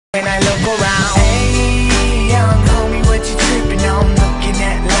When I look around, hey, young homie, what you tripping on? Looking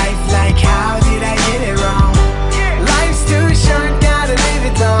at life like, how did I get it wrong? Life's too short, gotta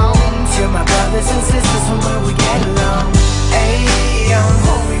live it long. To my brothers and sisters from where we get along. Hey, young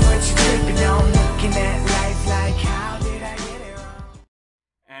homie, what you tripping on? Looking at life like, how did I get it wrong?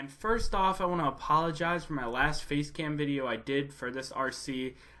 And first off, I want to apologize for my last facecam video I did for this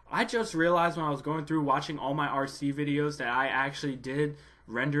RC. I just realized when I was going through watching all my RC videos that I actually did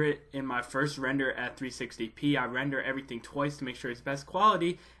render it in my first render at 360p. I render everything twice to make sure it's best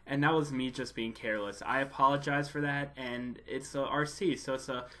quality, and that was me just being careless. I apologize for that, and it's a RC, so it's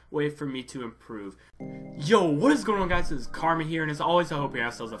a way for me to improve. Yo, what is going on, guys? This is Karma here, and as always, I hope you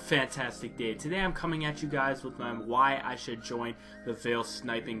have yourselves a fantastic day. Today I'm coming at you guys with my why I should join the Vale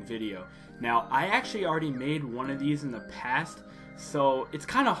sniping video. Now, I actually already made one of these in the past, so it's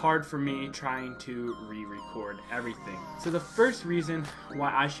kind of hard for me trying to re-record everything. So the first reason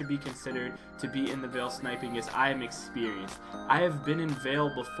why I should be considered to be in the Vale sniping is I am experienced. I have been in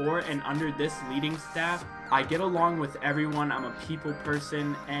Vale before, and under this leading staff, I get along with everyone. I'm a people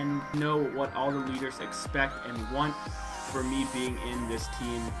person and know what all the leaders expect and want for me being in this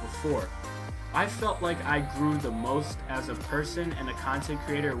team before. I felt like I grew the most as a person and a content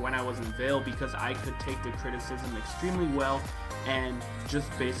creator when I was in Vale because I could take the criticism extremely well and just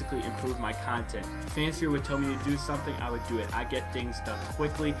basically improve my content. Fancier would tell me to do something, I would do it. I get things done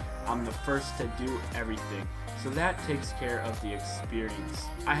quickly. I'm the first to do everything. So that takes care of the experience.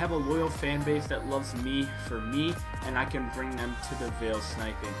 I have a loyal fan base that loves me for me, and I can bring them to the Vale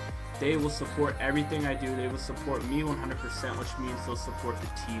sniping. They will support everything I do. They will support me 100%, which means they'll support the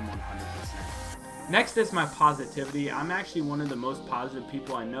team 100%. Next is my positivity. I'm actually one of the most positive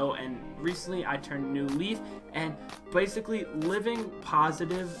people I know, and recently I turned a new leaf, and basically living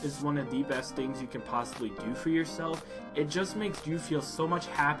positive is one of the best things you can possibly do for yourself. It just makes you feel so much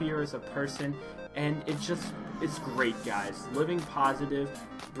happier as a person, and it's great, guys. Living positive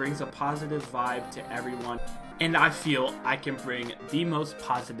brings a positive vibe to everyone, and I feel I can bring the most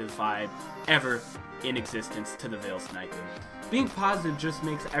positive vibe ever in existence to the Vale sniping. Being positive just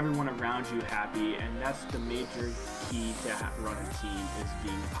makes everyone around you happy, and that's the major key to run a team, is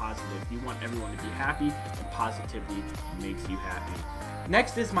being positive. You want everyone to be happy, and positivity makes you happy.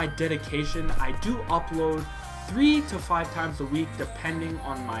 Next is my dedication. I do upload 3 to 5 times a week depending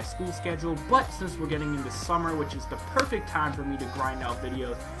on my school schedule, but since we're getting into summer, which is the perfect time for me to grind out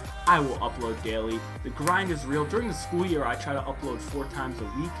videos, I will upload daily. The grind is real. During the school year, I try to upload 4 times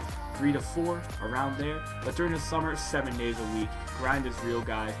a week, 3 to 4, around there, but during the summer, 7 days a week. Grind is real,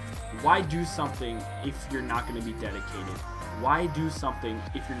 guys. Why do something if you're not going to be dedicated? Why do something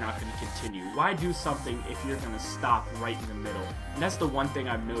if you're not going to continue? Why do something if you're going to stop right in the middle? And that's the one thing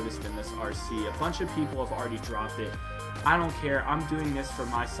I've noticed in this RC. A bunch of people have already dropped it. I don't care. I'm doing this for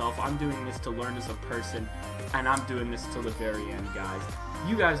myself. I'm doing this to learn as a person, and I'm doing this till the very end, guys.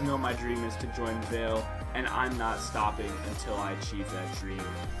 You guys know my dream is to join Vale, and I'm not stopping until I achieve that dream.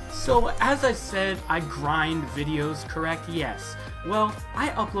 So, as I said, I grind videos, correct? Yes. Well, I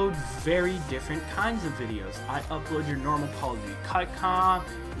upload very different kinds of videos. I upload your normal Call of Duty cut comp,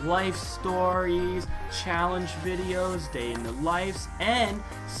 life stories, challenge videos, day in the lives, and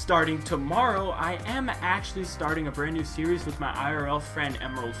starting tomorrow, I am actually starting a brand new series with my IRL friend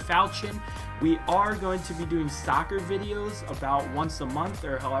Emerald Falchion. We are going to be doing soccer videos about once a month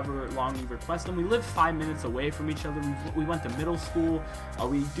or however long you request them. We live 5 minutes away from each other. We went to middle school.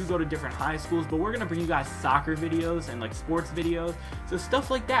 We do go to different high schools, but we're going to bring you guys soccer videos and like sports videos. So stuff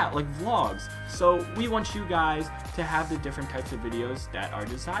like that, like vlogs. So we want you guys to have the different types of videos that are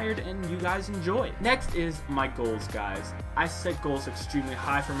desired and you guys enjoy. Next is my goals, guys. I set goals extremely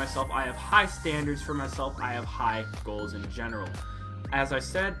high for myself. I have high standards for myself. I have high goals in general. As I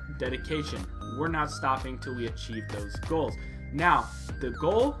said, dedication. We're not stopping till we achieve those goals. Now, the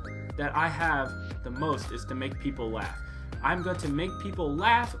goal that I have the most is to make people laugh. I'm going to make people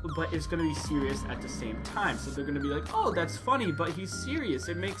laugh, but it's going to be serious at the same time. So they're going to be like, oh, that's funny, but he's serious.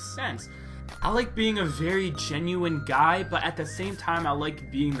 It makes sense. I like being a very genuine guy, but at the same time, I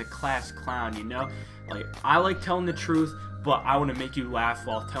like being the class clown, you know? Like, I like telling the truth, but I want to make you laugh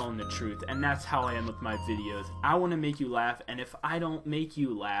while telling the truth, and that's how I am with my videos. I want to make you laugh, and if I don't make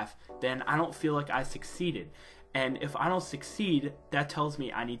you laugh, then I don't feel like I succeeded. And if I don't succeed, that tells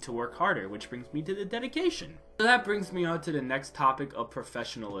me I need to work harder, which brings me to the dedication. So that brings me on to the next topic of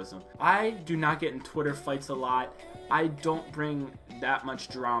professionalism. I do not get in Twitter fights a lot. I don't bring that much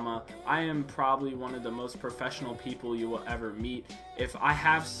drama. I am probably one of the most professional people you will ever meet. If I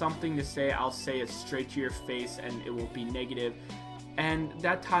have something to say, I'll say it straight to your face and it will be negative. And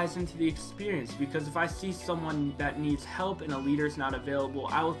that ties into the experience, because if I see someone that needs help and a leader's not available,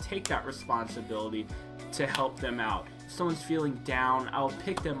 I will take that responsibility to help them out. If someone's feeling down, I'll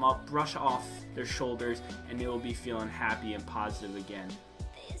pick them up, brush off their shoulders, and they will be feeling happy and positive again.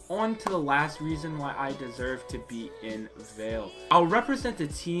 On to the last reason why I deserve to be in Vale. I'll represent the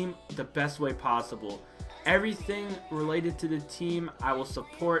team the best way possible. Everything related to the team I will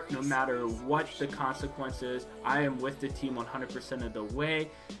support no matter what the consequences. I am with the team 100% of the way.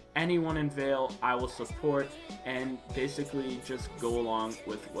 Anyone in Vale I will support and basically just go along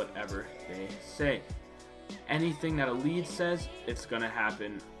with whatever they say. Anything that a lead says, it's gonna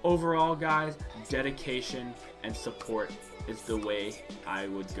happen. Overall, guys, dedication and support is the way I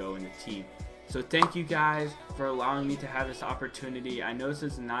would go in the team. So thank you guys for allowing me to have this opportunity. I know this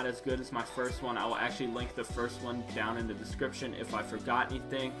is not as good as my first one. I will actually link the first one down in the description if I forgot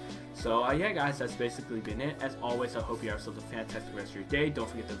anything. So yeah guys, that's basically been it. As always, I hope you have yourselves a fantastic rest of your day. Don't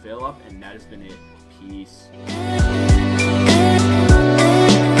forget to Vale up, and that has been it. Peace.